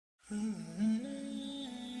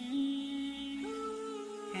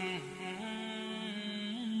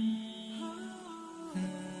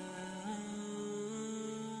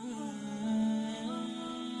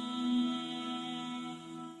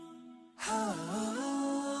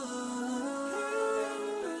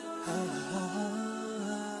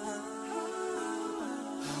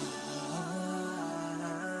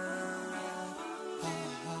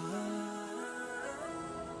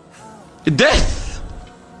Death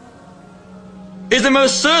is the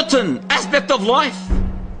most certain aspect of life.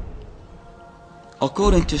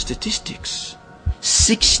 According to statistics,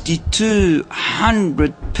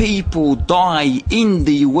 6,200 people die in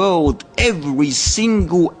the world every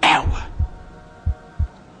single hour.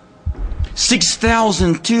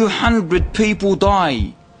 6,200 people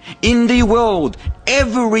die in the world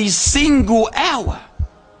every single hour.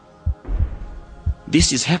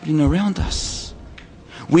 This is happening around us.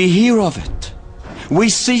 We hear of it. We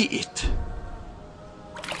see it.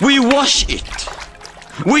 We wash it.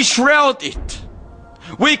 We shroud it.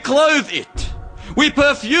 We clothe it. We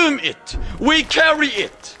perfume it. We carry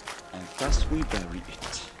it. And thus we bury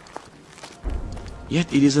it.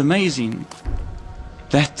 Yet it is amazing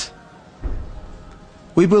that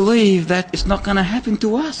we believe that it's not going to happen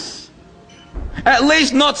to us. At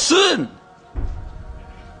least not soon.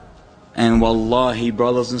 And wallahi,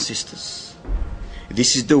 brothers and sisters,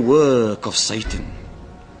 this is the work of Satan.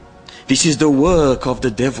 This is the work of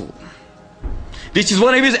the devil. This is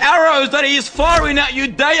one of his arrows that he is firing at you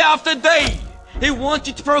day after day. He wants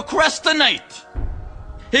you to procrastinate.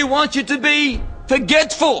 He wants you to be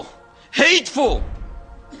forgetful, hateful.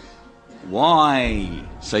 Why?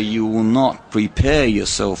 So you will not prepare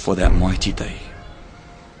yourself for that mighty day.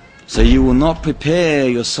 So you will not prepare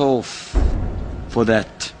yourself for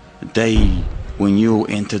that day when you will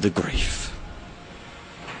enter the grave.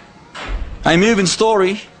 A moving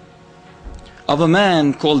story of a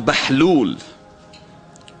man called Bahlool.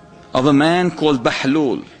 A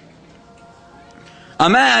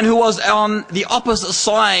man who was on the opposite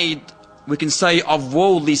side, we can say, of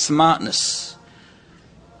worldly smartness.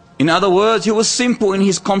 In other words, he was simple in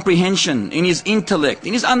his comprehension, in his intellect,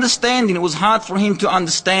 in his understanding. It was hard for him to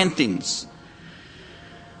understand things.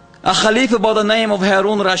 A Caliph by the name of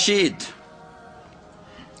Harun Rashid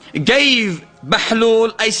gave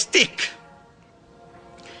Bahlool a stick.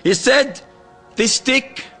 He said, this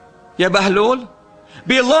stick, Ya Bahlool,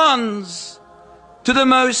 belongs to the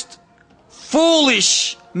most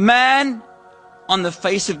foolish man on the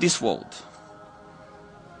face of this world.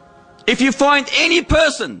 If you find any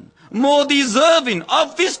person more deserving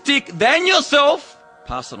of this stick than yourself,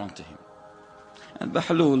 pass it on to him. And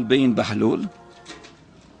Bahlool, being Bahlool,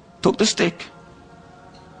 took the stick.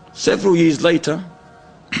 Several years later,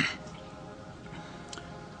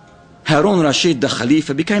 Harun Rashid, the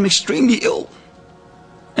Khalifa, became extremely ill,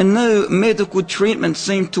 and no medical treatment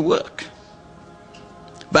seemed to work.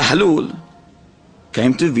 Bahlool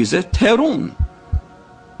came to visit Harun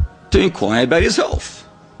to inquire about his health.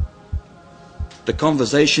 The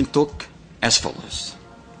conversation took as follows.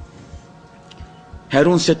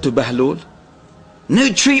 Harun said to Bahlool,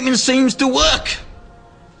 no treatment seems to work.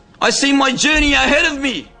 I see my journey ahead of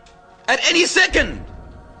me at any second.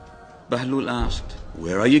 Bahlool asked,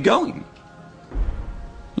 where are you going?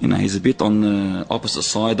 You know, he's a bit on the opposite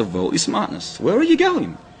side of worldly smartness. Where are you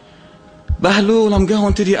going? Bahlool, I'm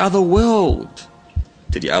going to the other world.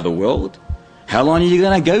 To the other world? How long are you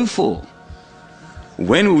going to go for?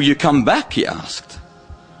 When will you come back? He asked.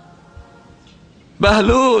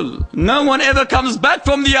 Bahlool, no one ever comes back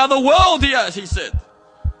from the other world, he said.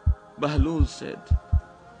 Bahlool said,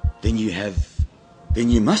 then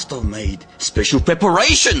you must have made special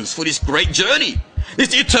preparations for this great journey,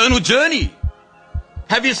 this eternal journey.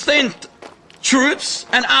 Have you sent troops,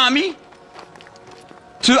 an army,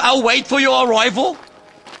 to await for your arrival?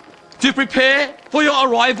 To prepare for your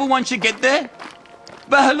arrival once you get there?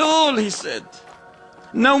 Bahlool, he said,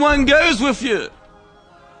 no one goes with you.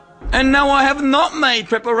 And no, I have not made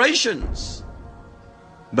preparations.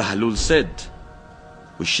 Bahlool said,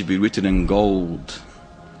 we should be written in gold.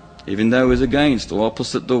 Even though it was against or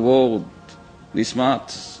opposite the world, be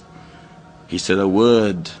smart. He said a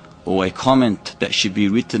word or a comment that should be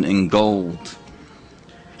written in gold.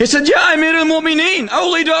 He said, Ya Amir al-Mu'mineen,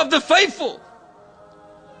 O leader of the faithful,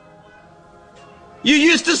 you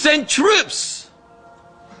used to send troops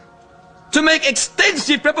to make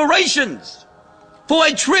extensive preparations for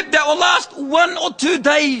a trip that will last 1 or 2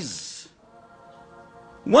 days.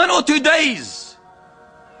 1 or 2 days.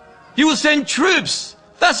 You will send troops,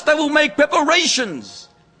 thus they will make preparations,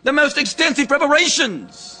 the most extensive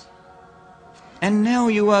preparations. And now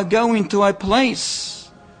you are going to a place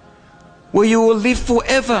where you will live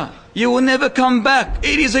forever. You will never come back.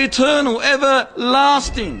 It is eternal,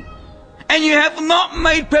 everlasting. And you have not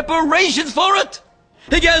made preparations for it.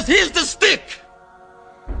 He goes, here's the stick.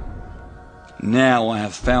 Now I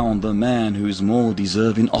have found the man who is more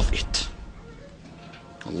deserving of it.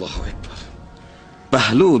 Allahu Akbar.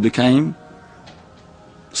 Bahlool became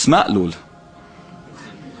Smartlool.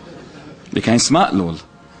 Became Smartlool.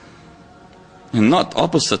 And not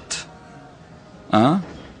opposite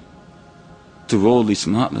to all the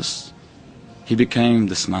smartness, he became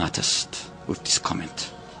the smartest with this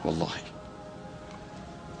comment. Wallahi.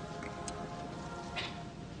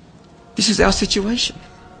 This is our situation.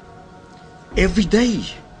 Every day,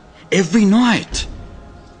 every night,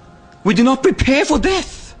 we do not prepare for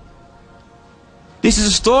death. This is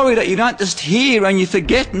a story that you don't just hear and you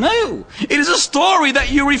forget. No, it is a story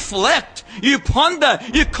that you reflect, you ponder,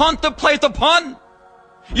 you contemplate upon,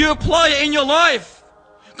 you apply it in your life.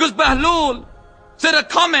 Because Bahlool said a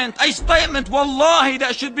comment, a statement, wallahi,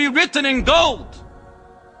 that should be written in gold.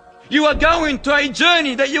 You are going to a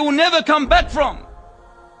journey that you will never come back from,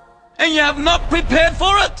 and you have not prepared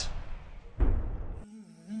for it.